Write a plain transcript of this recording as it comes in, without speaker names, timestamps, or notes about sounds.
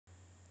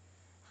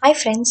Hi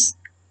friends,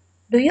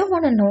 do you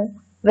want to know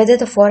whether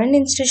the foreign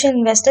institutional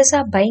investors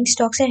are buying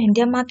stocks in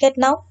India market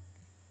now?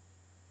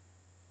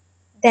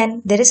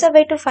 Then there is a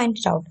way to find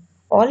it out.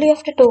 All you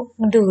have to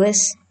do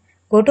is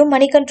go to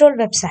Money Control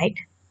website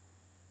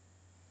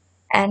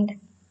and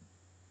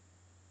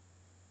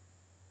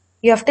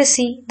you have to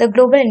see the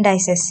global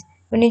indices.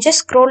 When you just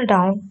scroll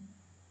down,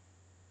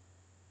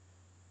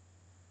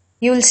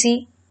 you will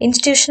see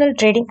institutional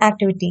trading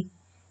activity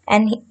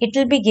and it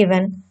will be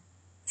given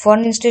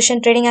foreign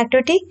institutional trading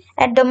activity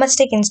and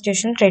domestic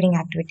institutional trading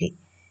activity.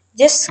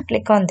 Just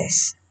click on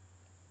this.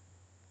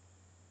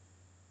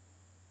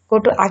 Go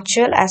to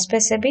actual as per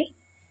SEBI.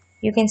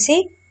 You can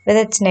see whether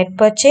it's net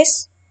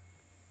purchase,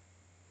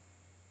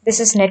 this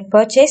is net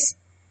purchase,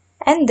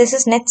 and this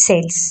is net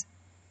sales.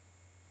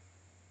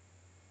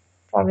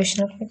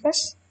 Provisional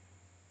figures.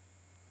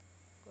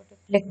 Go to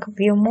click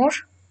view more.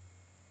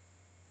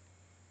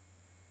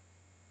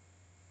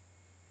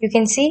 You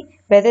can see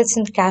whether it's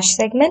in cash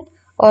segment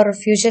or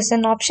futures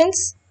and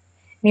options,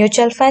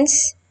 mutual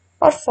funds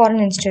or foreign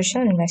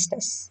institutional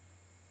investors.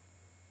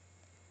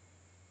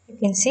 You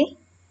can see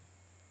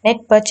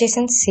net purchase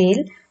and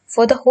sale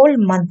for the whole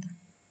month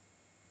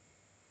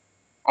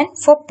and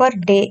for per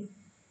day.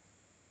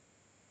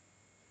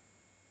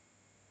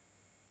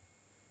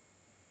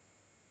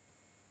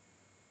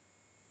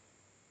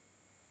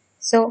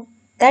 So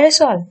that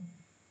is all.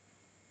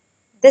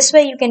 This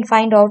way you can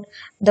find out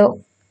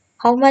the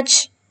how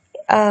much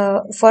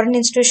foreign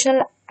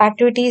institutional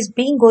activity is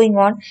being going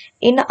on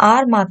in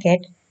our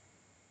market,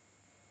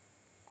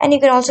 and you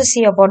can also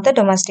see about the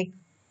domestic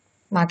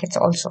markets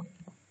also.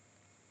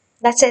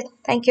 That's it.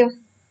 Thank you.